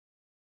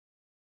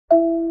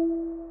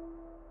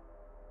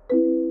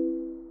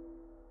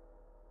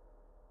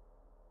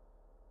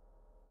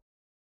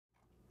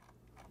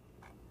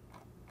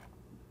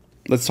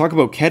let's talk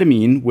about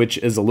ketamine, which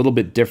is a little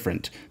bit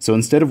different. So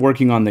instead of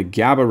working on the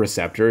GABA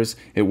receptors,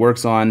 it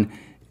works on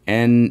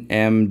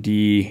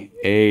NMDA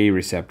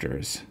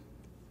receptors.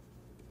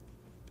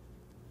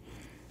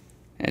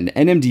 And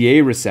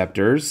NMDA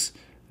receptors,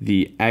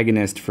 the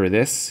agonist for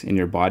this in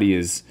your body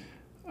is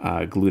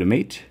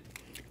glutamate.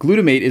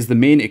 Glutamate is the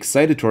main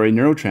excitatory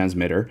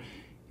neurotransmitter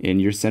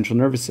in your central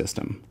nervous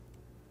system.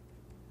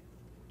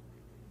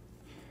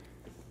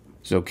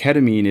 So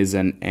ketamine is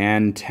an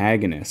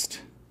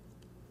antagonist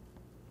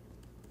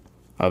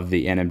of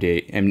the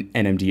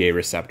NMDA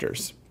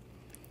receptors.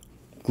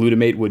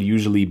 Glutamate would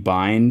usually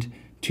bind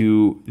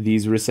to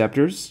these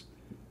receptors,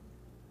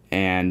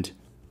 and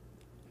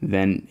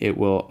then it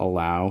will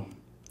allow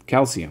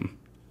calcium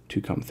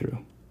to come through.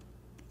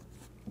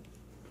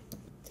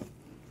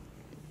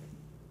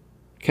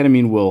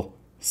 Ketamine will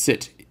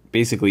sit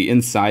basically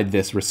inside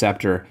this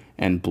receptor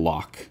and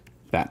block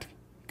that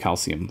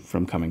calcium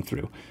from coming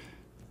through.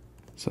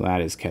 So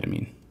that is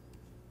ketamine,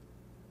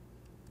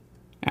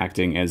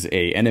 acting as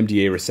a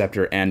NMDA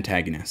receptor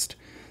antagonist.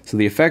 So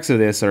the effects of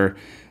this are,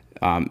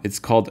 it's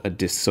called a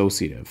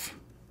dissociative.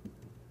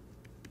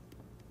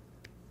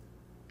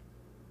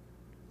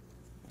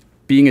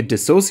 Being a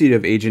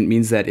dissociative agent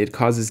means that it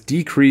causes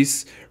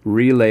decreased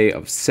relay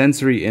of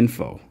sensory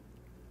info.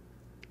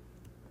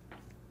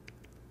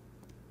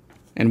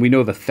 And we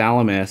know the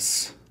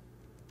thalamus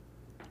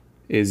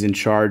is in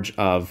charge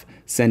of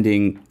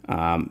sending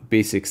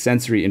basic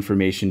sensory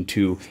information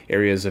to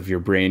areas of your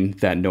brain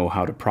that know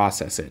how to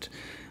process it.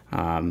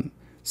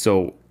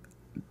 So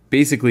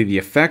basically the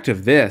effect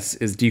of this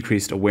is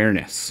decreased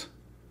awareness.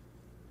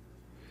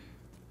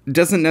 It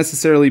doesn't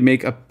necessarily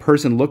make a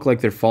person look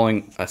like they're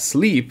falling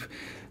asleep.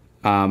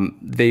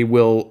 They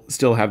will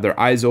still have their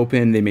eyes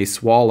open, they may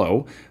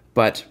swallow,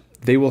 but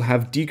they will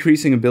have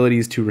decreasing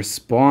abilities to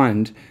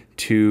respond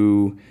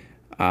to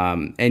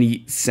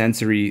any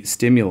sensory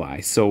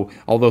stimuli. So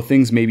although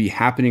things may be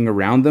happening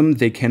around them,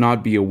 they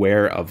cannot be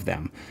aware of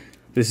them.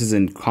 This is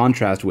in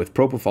contrast with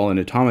propofol and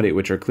etomidate,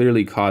 which are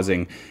clearly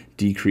causing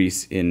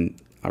decrease in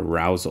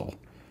arousal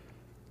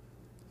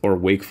or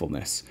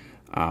wakefulness.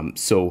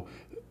 So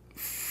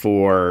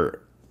for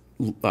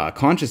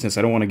consciousness,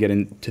 I don't want to get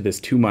into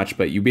this too much,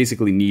 but you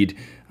basically need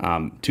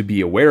to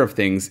be aware of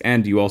things,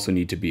 and you also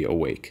need to be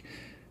awake.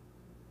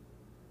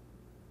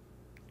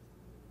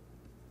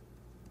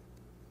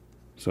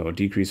 So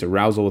decrease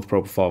arousal with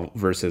propofol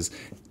versus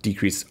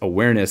decrease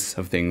awareness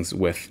of things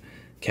with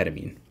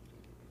ketamine.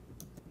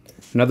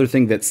 Another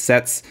thing that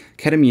sets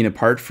ketamine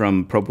apart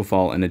from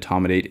propofol and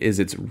etomidate is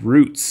its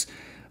routes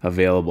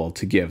available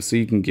to give. So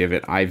you can give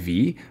it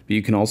IV, but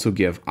you can also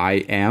give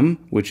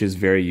IM, which is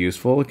very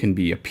useful. It can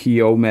be a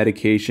PO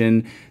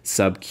medication,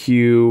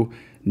 sub-Q,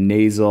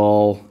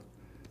 nasal.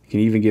 You can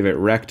even give it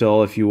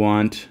rectal if you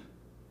want.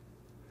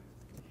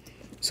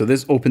 So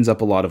this opens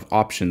up a lot of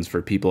options for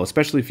people,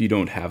 especially if you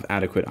don't have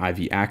adequate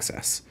IV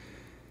access.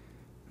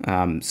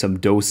 Some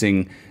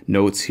dosing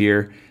notes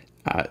here.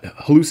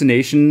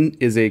 Hallucination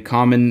is a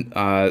common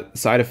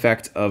side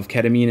effect of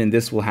ketamine, and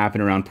this will happen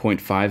around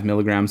 0.5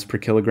 milligrams per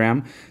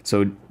kilogram.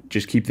 So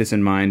just keep this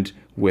in mind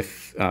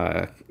with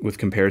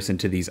comparison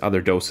to these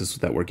other doses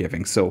that we're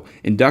giving. So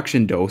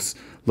induction dose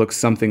looks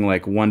something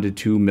like 1 to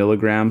 2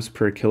 milligrams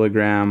per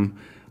kilogram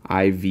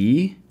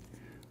IV.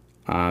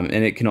 And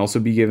it can also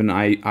be given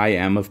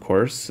IM, of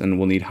course, and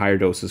we'll need higher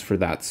doses for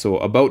that. So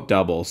about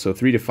double, so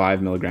 3 to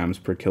 5 milligrams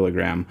per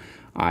kilogram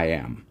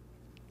IM.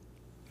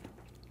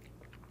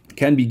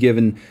 Can be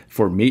given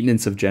for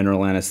maintenance of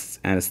general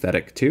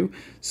anesthetic too.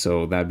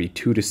 So that'd be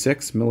 2 to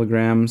 6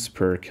 milligrams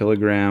per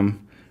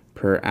kilogram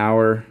per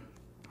hour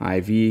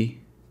IV.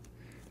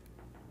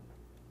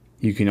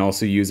 You can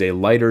also use a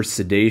lighter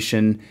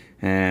sedation,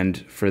 and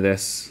for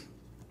this,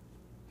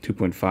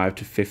 2.5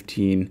 to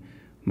 15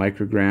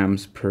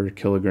 micrograms per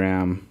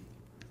kilogram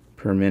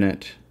per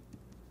minute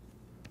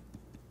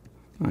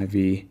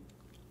IV.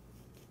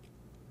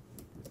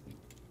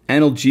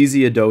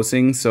 Analgesia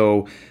dosing,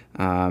 so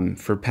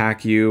for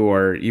PACU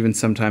or even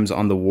sometimes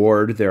on the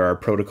ward, there are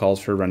protocols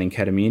for running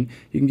ketamine.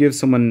 You can give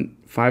someone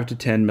 5 to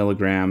 10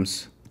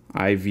 milligrams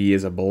IV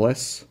as a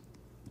bolus.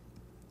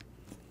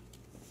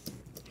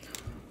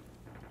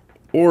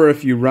 Or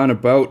if you run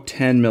about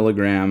 10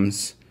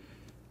 milligrams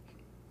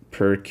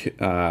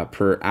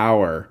per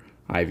hour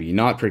IV,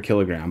 not per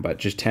kilogram, but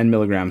just 10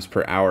 milligrams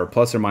per hour,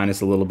 plus or minus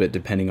a little bit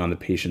depending on the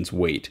patient's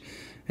weight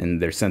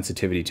and their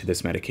sensitivity to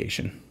this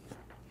medication.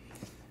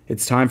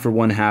 Its time for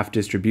 1/2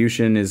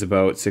 distribution is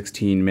about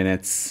 16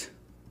 minutes,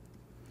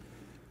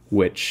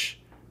 which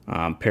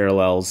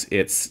parallels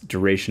its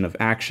duration of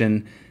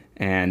action.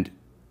 And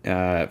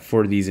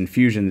for these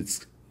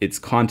infusions, its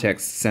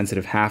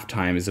context-sensitive half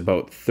time is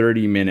about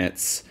 30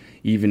 minutes,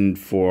 even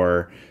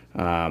for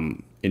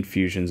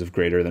infusions of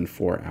greater than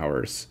 4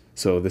 hours.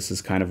 So this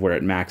is kind of where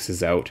it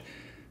maxes out.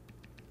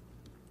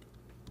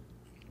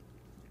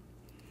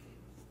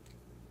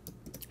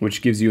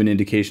 Which gives you an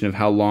indication of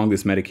how long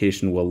this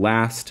medication will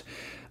last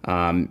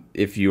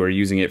if you are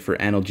using it for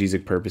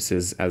analgesic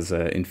purposes as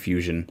an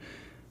infusion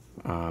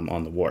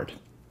on the ward.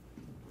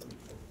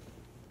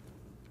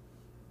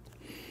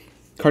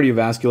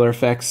 Cardiovascular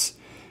effects.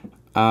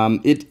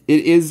 It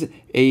is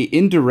a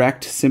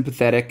indirect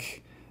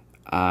sympathetic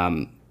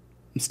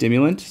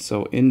stimulant,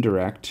 so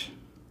indirect.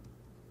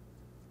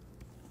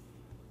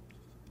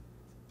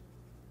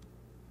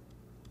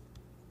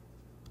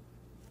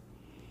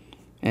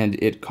 And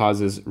it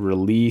causes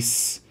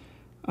release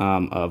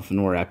of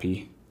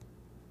norepi.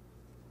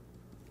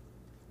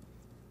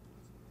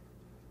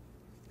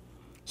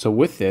 So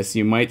with this,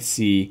 you might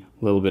see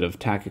a little bit of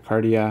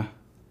tachycardia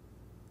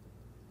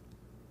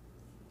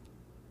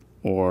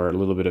or a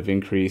little bit of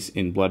increase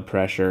in blood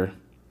pressure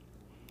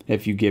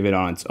if you give it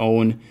on its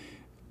own.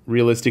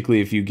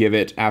 Realistically, if you give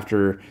it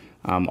after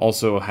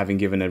also having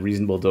given a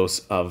reasonable dose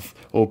of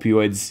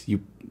opioids,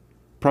 you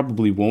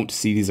probably won't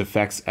see these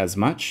effects as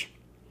much.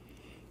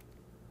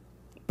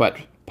 But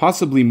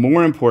possibly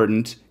more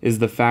important is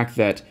the fact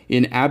that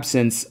in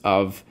absence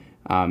of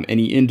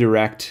any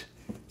indirect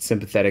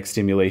sympathetic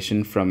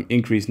stimulation from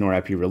increased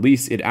norepi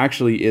release, it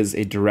actually is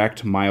a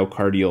direct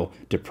myocardial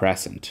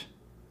depressant.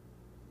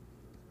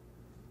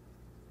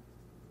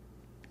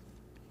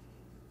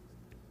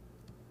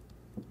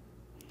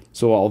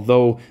 So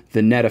although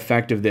the net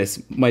effect of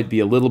this might be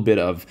a little bit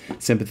of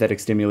sympathetic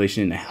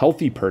stimulation in a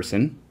healthy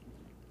person,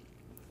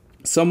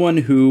 someone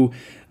who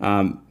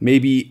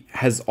maybe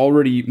has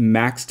already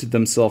maxed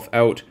themselves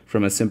out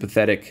from a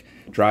sympathetic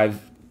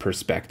drive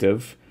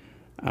perspective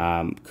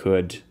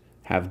could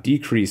have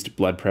decreased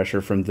blood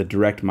pressure from the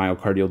direct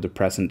myocardial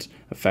depressant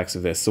effects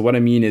of this. So what I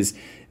mean is,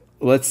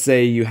 let's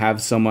say you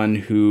have someone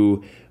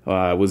who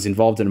was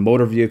involved in a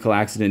motor vehicle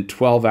accident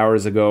 12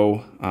 hours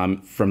ago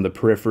from the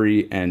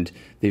periphery, and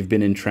they've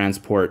been in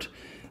transport.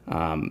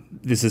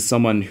 This is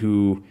someone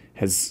who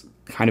has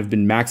kind of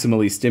been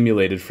maximally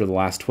stimulated for the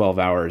last 12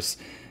 hours,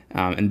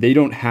 and they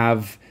don't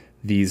have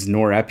these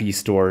norepi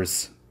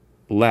stores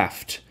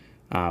left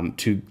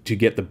to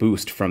get the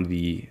boost from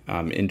the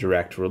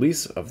indirect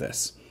release of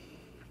this.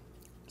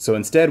 So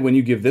instead, when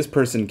you give this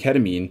person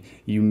ketamine,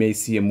 you may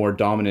see a more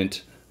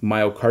dominant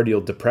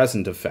myocardial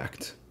depressant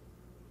effect.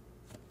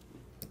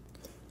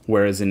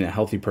 Whereas in a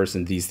healthy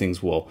person, these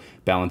things will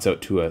balance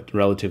out to a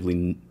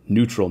relatively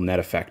neutral net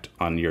effect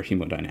on your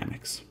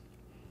hemodynamics.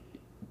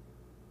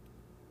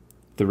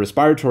 The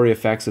respiratory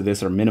effects of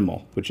this are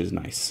minimal, which is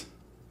nice.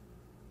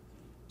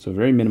 So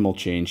very minimal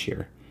change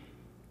here.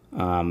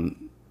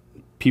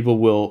 People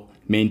will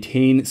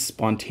maintain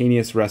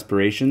spontaneous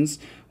respirations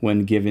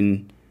when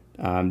given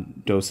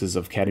doses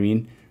of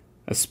ketamine,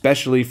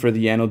 especially for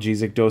the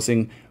analgesic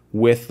dosing.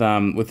 With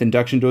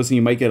induction dosing,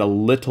 you might get a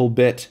little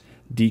bit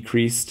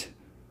decreased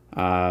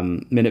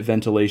minute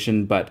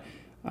ventilation, but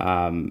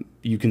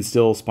you can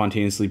still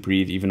spontaneously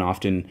breathe even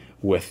often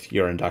with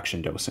your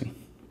induction dosing.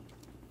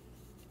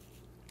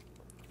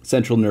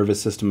 Central nervous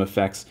system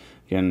effects,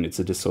 again, it's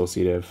a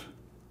dissociative.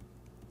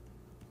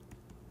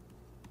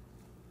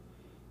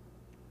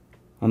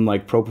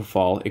 Unlike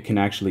propofol, it can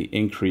actually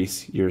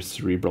increase your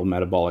cerebral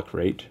metabolic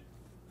rate.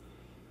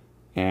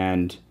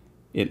 And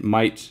it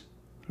might,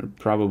 or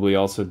probably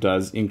also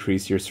does,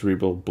 increase your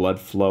cerebral blood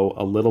flow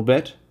a little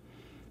bit.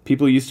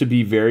 People used to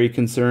be very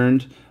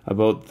concerned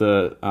about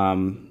the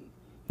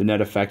net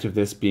effect of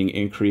this being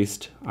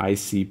increased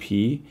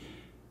ICP,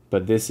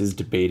 but this is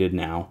debated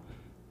now.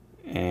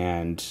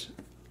 And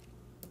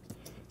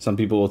some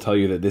people will tell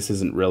you that this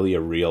isn't really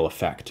a real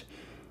effect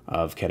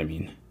of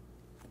ketamine.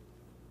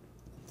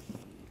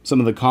 Some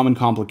of the common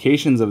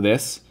complications of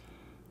this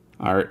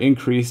are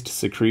increased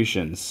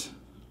secretions.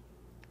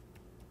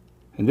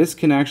 And this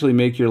can actually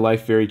make your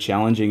life very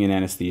challenging in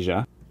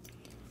anesthesia.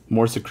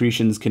 More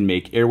secretions can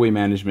make airway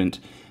management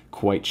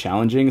quite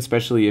challenging,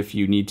 especially if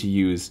you need to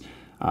use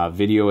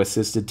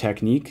video-assisted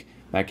technique.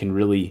 That can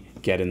really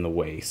get in the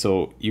way.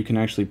 So you can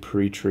actually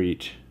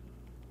pre-treat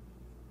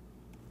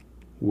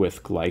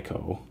with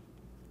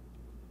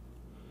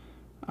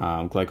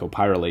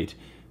glycopyrrolate,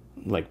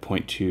 like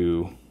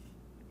 0.2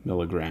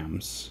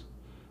 milligrams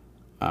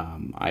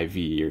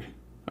IV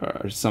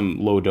or some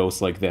low dose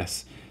like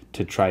this,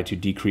 to try to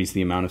decrease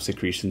the amount of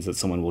secretions that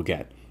someone will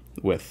get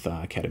with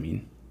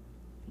ketamine.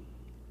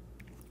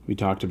 We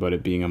talked about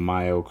it being a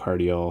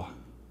myocardial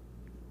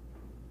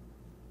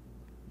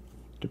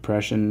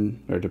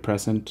depression or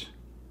depressant.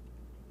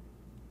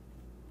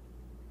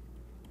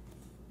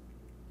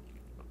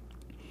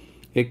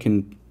 It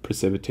can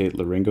precipitate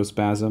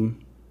laryngospasm.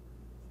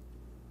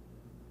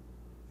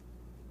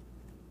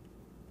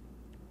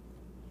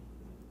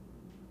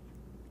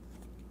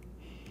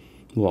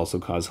 It will also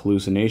cause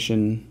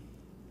hallucination.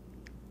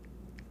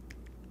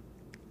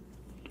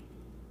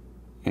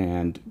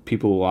 And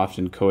people will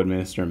often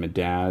co-administer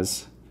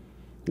midaz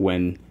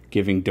when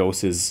giving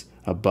doses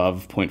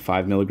above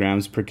 0.5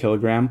 milligrams per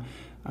kilogram,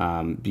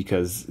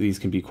 because these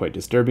can be quite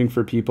disturbing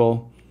for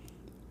people.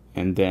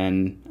 And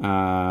then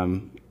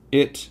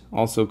it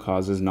also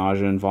causes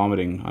nausea and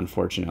vomiting,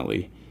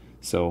 unfortunately.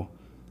 So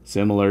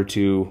similar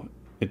to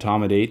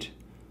etomidate,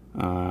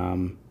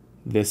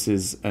 this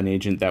is an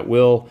agent that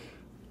will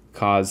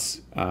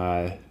cause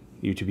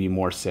you to be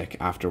more sick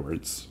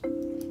afterwards.